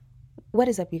What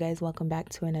is up, you guys? Welcome back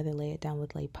to another Lay It Down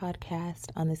with Lay podcast.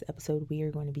 On this episode, we are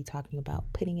going to be talking about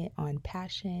putting it on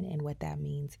passion and what that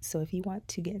means. So if you want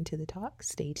to get into the talk,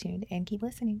 stay tuned and keep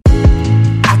listening.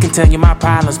 I can tell you my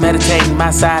problems, meditating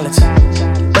my silence.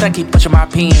 But I keep pushing my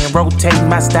pen, rotating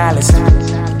my stylus.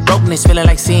 Brokenness feeling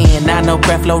like sin, now no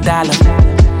breath, low dollar.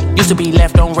 Used to be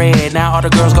left on red, now all the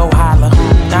girls go holler.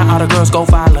 Now all the girls go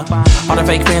follow, all the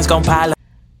fake friends gon' pile up.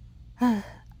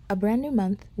 A brand new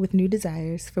month with new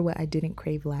desires for what I didn't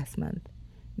crave last month.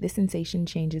 This sensation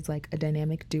changes like a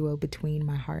dynamic duo between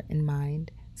my heart and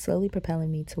mind, slowly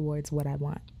propelling me towards what I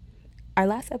want. Our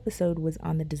last episode was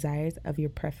on the desires of your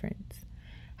preference,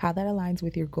 how that aligns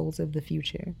with your goals of the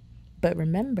future. But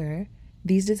remember,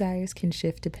 these desires can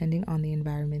shift depending on the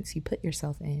environments you put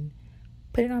yourself in.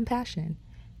 Put it on passion,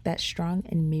 that strong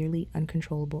and merely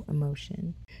uncontrollable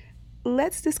emotion.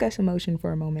 Let's discuss emotion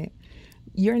for a moment.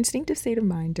 Your instinctive state of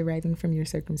mind deriving from your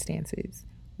circumstances.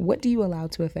 What do you allow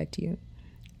to affect you?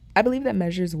 I believe that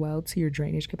measures well to your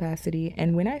drainage capacity,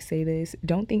 and when I say this,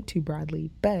 don't think too broadly,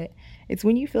 but it's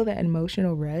when you feel that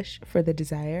emotional rush for the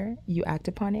desire, you act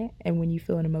upon it, and when you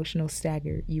feel an emotional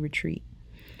stagger, you retreat.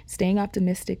 Staying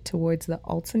optimistic towards the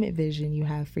ultimate vision you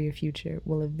have for your future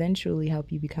will eventually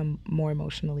help you become more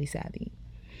emotionally savvy.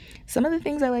 Some of the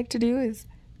things I like to do is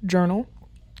journal,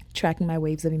 tracking my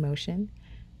waves of emotion,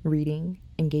 reading,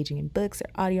 engaging in books or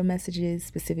audio messages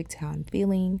specific to how I'm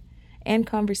feeling, and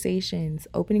conversations,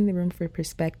 opening the room for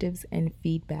perspectives and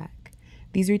feedback.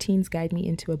 These routines guide me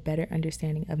into a better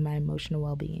understanding of my emotional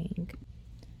well-being.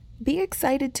 Be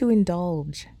excited to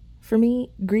indulge. For me,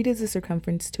 greed is the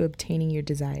circumference to obtaining your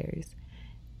desires.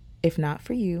 If not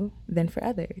for you, then for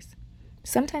others.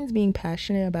 Sometimes being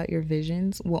passionate about your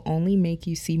visions will only make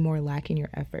you see more lack in your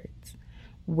efforts.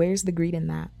 Where's the greed in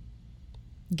that?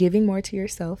 Giving more to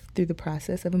yourself through the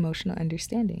process of emotional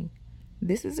understanding.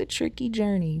 This is a tricky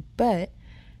journey, but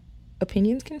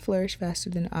opinions can flourish faster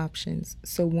than options.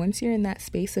 So once you're in that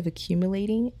space of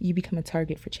accumulating, you become a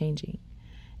target for changing.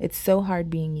 It's so hard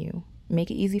being you.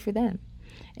 Make it easy for them.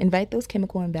 Invite those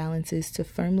chemical imbalances to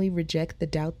firmly reject the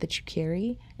doubt that you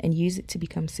carry and use it to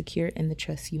become secure in the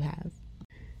trust you have.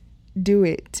 Do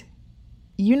it.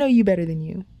 You know you better than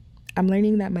you. I'm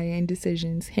learning that my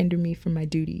indecisions hinder me from my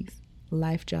duties.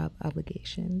 Life job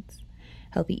obligations,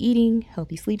 healthy eating,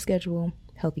 healthy sleep schedule,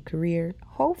 healthy career,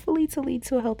 hopefully to lead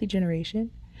to a healthy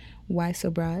generation. Why so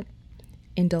broad?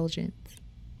 Indulgence.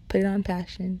 Put it on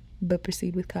passion, but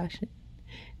proceed with caution.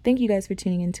 Thank you guys for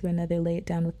tuning in to another Lay It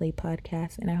Down with Lay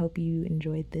podcast, and I hope you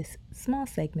enjoyed this small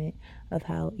segment of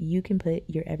how you can put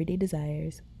your everyday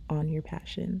desires on your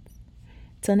passions.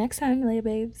 Till next time, Lay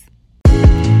Babes.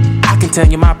 I can tell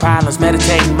you my problems,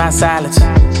 meditating my silence.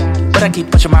 But I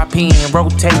keep pushing my pen,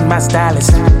 rotating my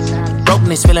stylus.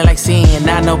 Brokenness feeling like sin,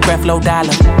 now no breath, low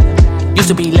dollar. Used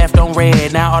to be left on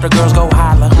red, now all the girls go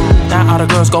holler. Now all the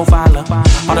girls go follow,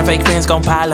 all the fake friends gon' pile up.